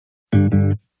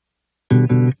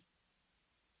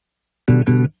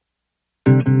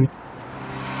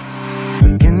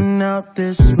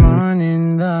this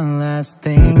morning, the last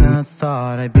thing I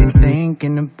thought I'd be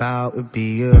thinking about would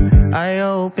be you. I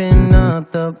opened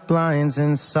up the blinds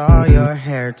and saw your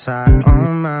hair tie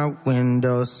on my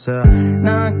windowsill.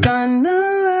 Not gonna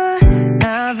lie,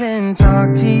 haven't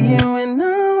talked to you in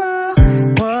a while.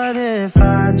 What if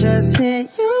I just hit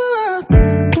you up?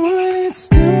 Would it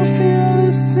still feel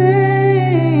the same?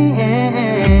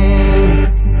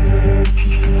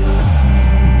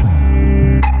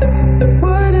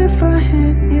 What if I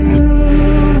hit you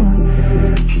up?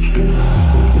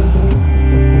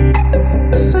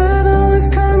 Said I was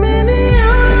coming to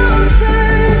your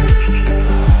place.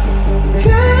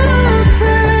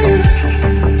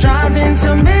 Driving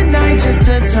till midnight just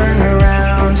to turn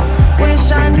around.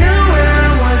 Wish I knew where I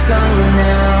was going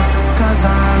now. 'Cause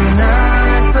I'm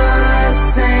not the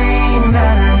same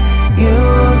that I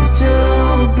used to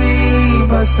be.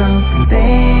 But some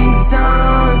things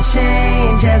don't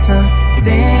change. Yeah, some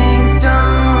things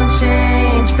don't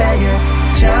change. Bet you're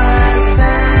just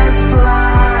as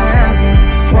fly as you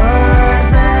were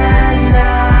that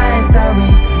night that we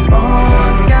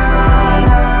both got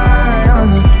high on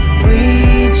the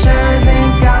bleachers and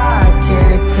got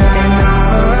kicked out. In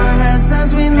our heads as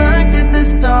we looked at the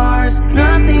stars,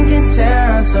 nothing can tear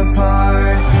us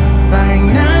apart. Like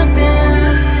nothing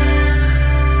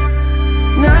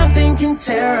can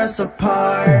tear us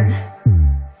apart.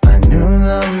 I knew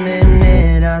the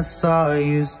minute I saw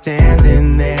you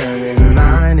standing there in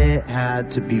line, it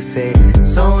had to be fake.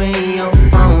 So in your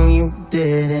phone you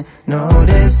didn't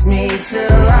notice me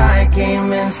till I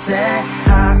came and said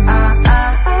hi.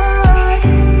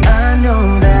 I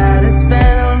know that it's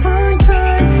been a long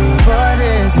time, but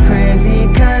it's crazy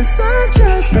 'cause I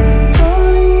just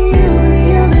followed you the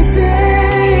other day.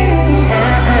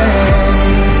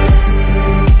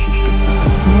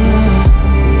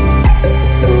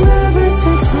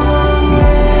 Takes long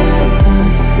with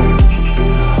us,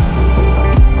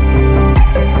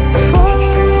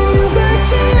 following you back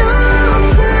to your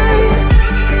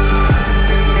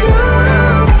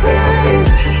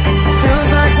place.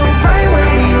 Feels like we're right where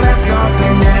we left off,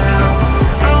 but now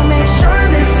I'll make sure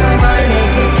this time I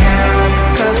make it count.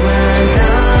 'Cause we're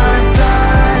not the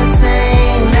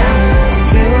same that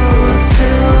we used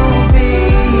to be.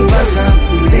 But some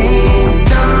things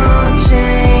don't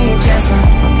change. Yes, some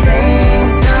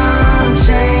things don't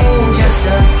change.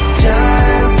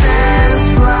 Just as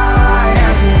fly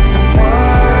as you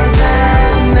were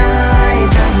that night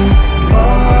that we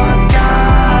both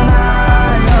got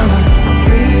high on the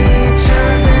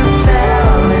bleachers and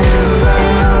fell in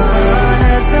love.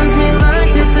 Heads as we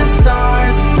looked at the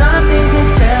stars, nothing can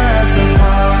tear us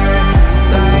apart.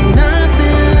 Like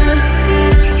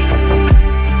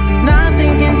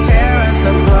nothing can tear us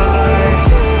apart.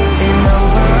 In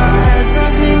over our heads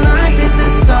as we looked at the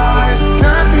stars,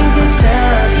 nothing can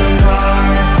tear us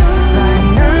apart. Like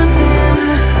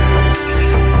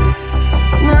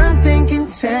nothing can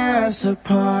tear us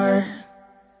apart.